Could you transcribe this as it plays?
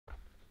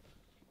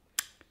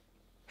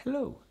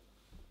Hello.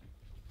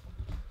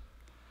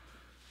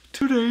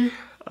 Today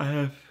I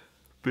have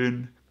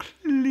been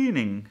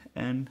cleaning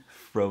and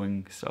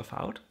throwing stuff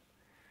out.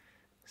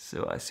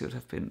 So I should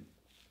have been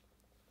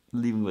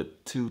leaving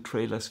with 2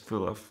 trailers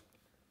full of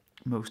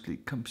mostly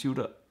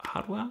computer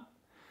hardware.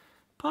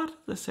 But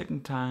the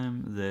second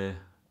time the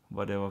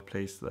whatever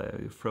place there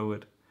you throw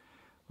it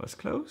was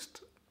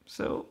closed.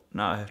 So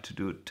now I have to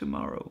do it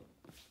tomorrow.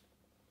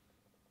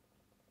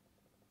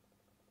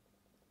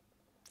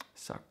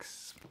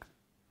 Sucks.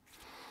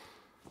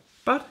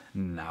 But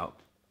now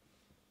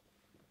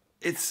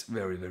it's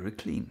very, very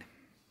clean.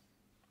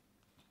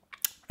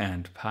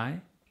 And pi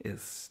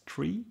is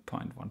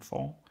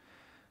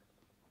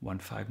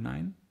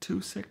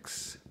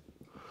 3.1415926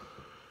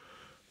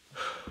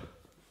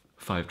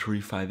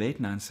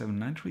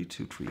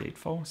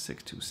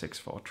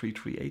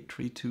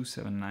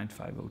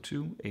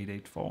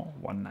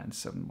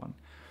 53589323846264338327950288419711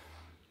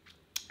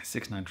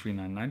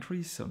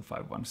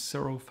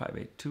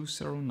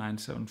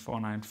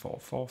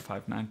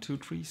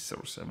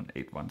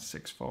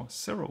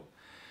 693993058209749445923078164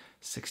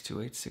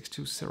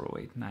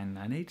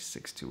 62862089998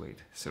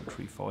 628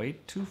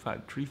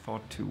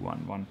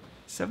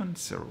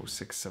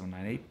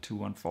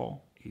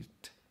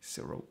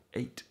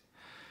 65132125706711808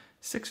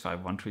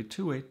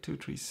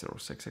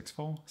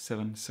 65132823664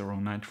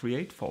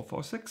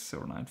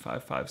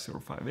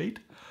 709384460955058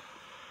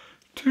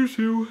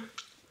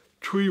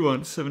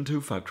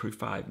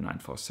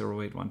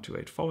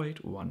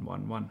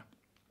 22317253594081284811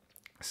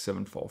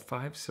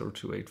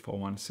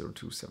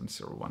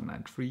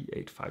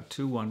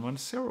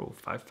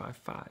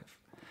 745-028410270193852110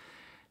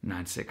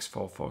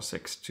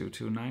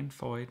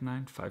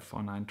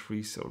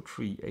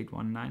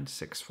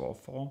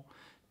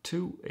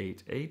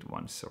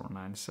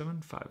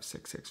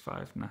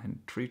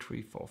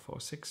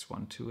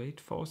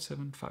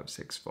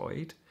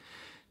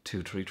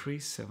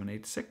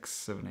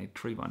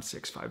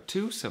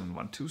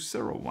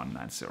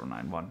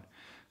 233-786-783-1652712019091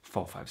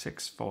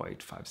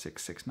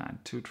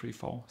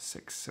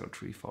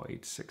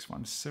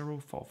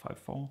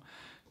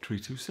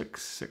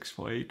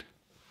 456-485-669-234-603-486-610-454-326-648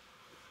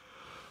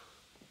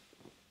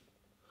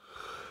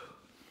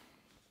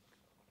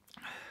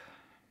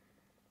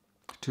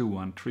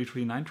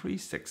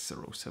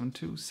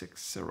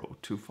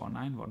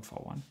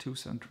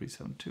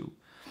 213393-6072-60249141-27372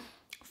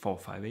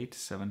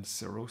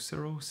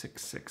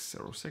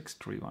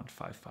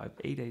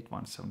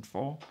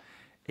 458-700-6606-31558-8174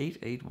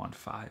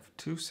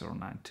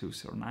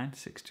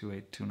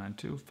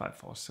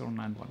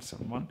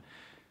 8815-209-209-628-292-5409171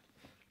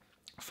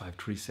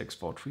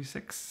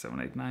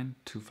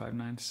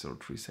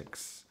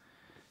 536-436-789-259-036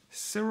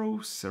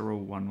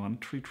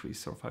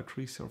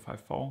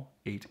 001133053-054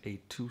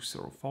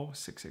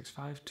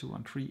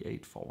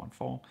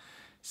 88204-665-213-8414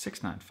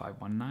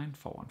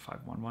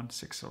 69519-41511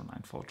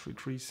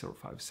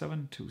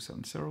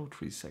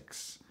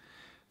 609-433-057-270-36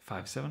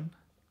 57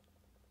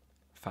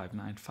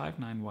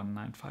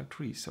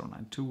 59591953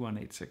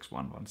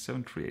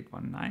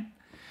 0921861173819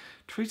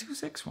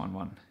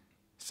 32611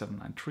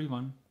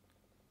 7931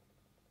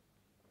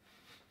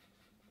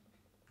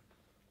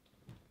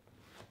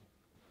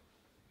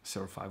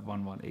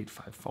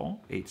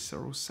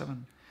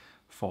 0511854-807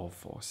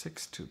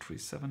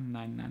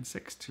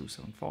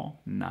 446-237-996-274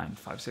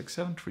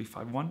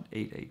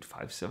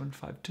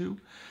 9567-351-885752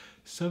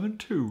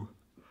 72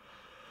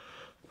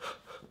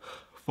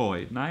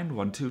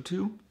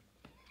 489-122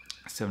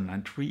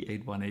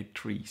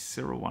 793-8183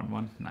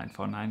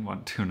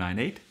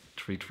 011-949-1298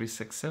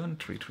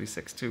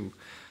 3367-3362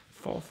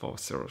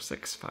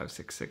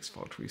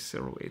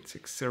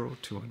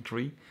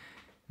 4406-566-430-860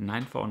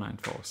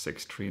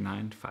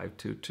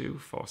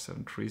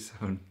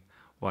 213-9494-639-522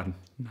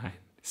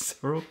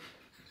 473-7190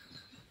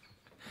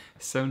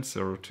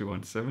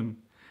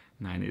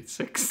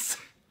 70217-986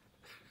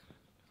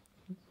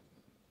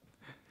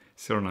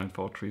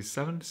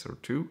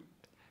 09437-02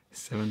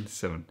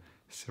 77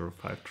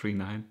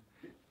 0539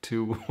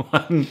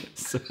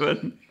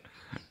 217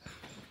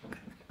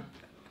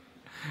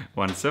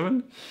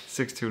 17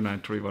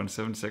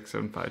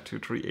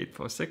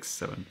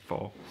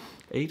 629317675238467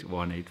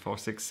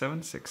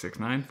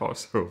 818467669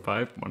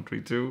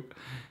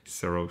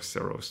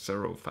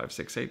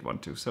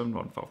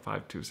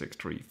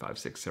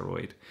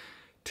 400-568-127-145-263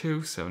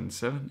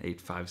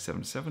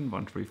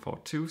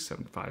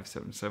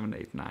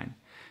 277-8577-1342-7577-89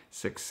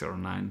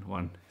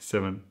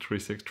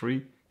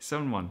 609-17363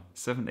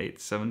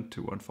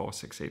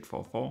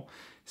 717872146844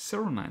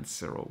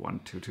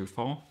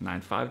 0901224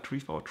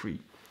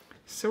 95343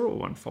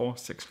 014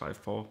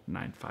 654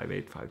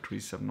 958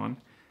 5371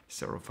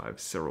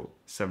 050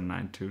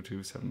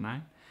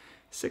 792279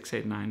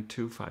 689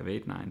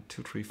 258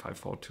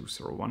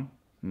 201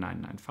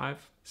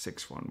 995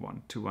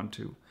 611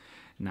 212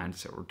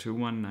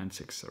 9021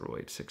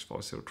 9608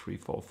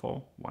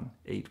 640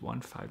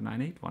 181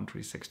 598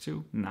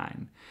 1362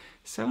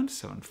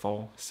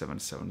 774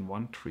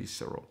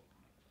 77130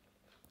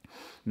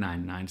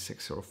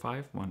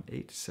 99605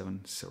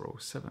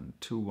 18707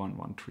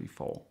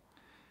 21134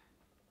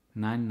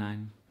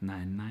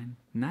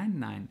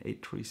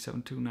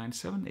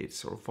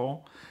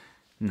 999999837297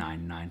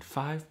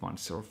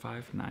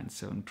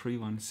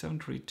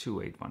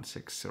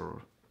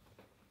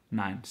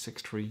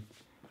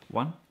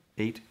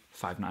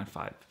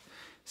 9951059731731609631831855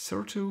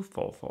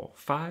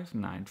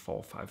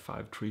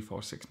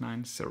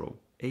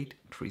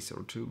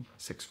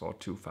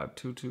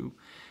 024459455346908302642522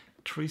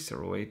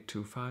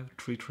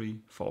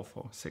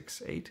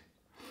 30825334468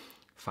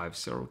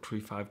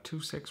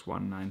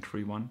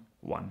 5035261931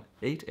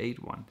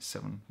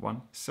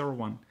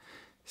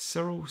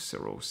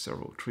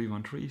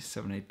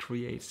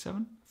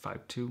 18817100003137837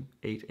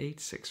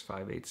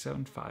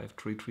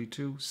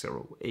 528865875332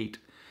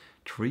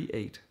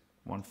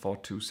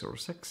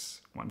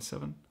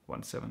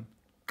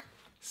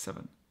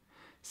 08381420617177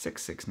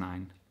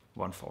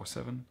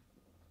 669147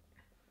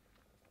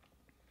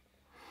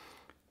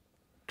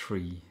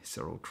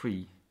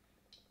 303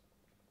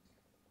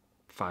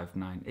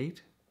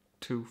 598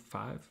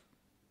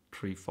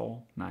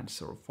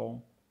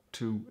 2534904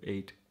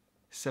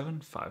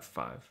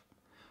 28755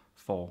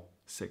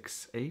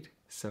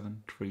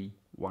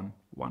 4687311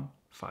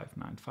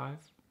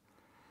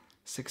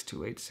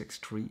 628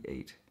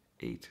 638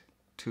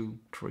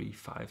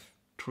 8235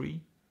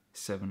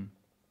 787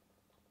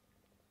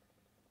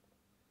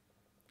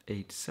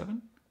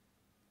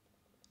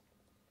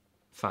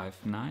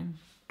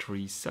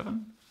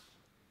 5937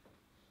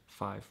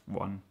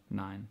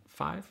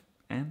 5195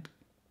 and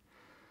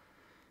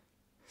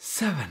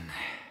 7.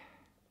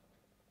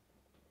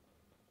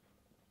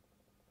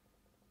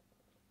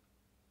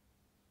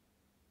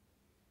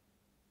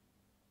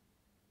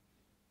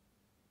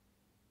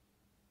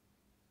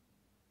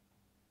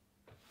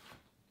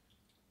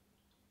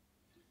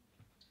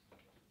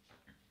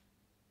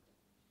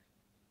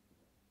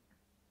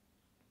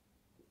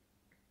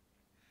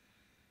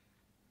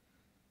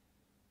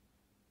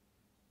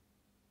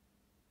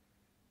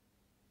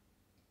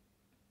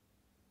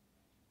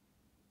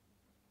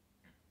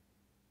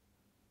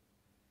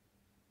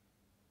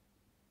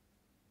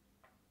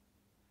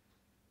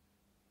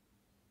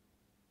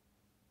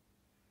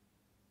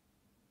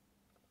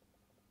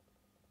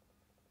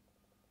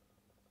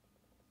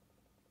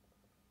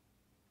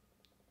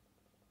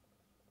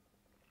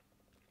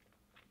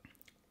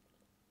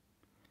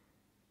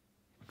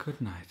 Good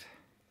night.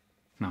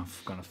 Now I'm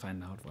gonna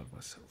find out what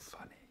was so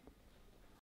funny.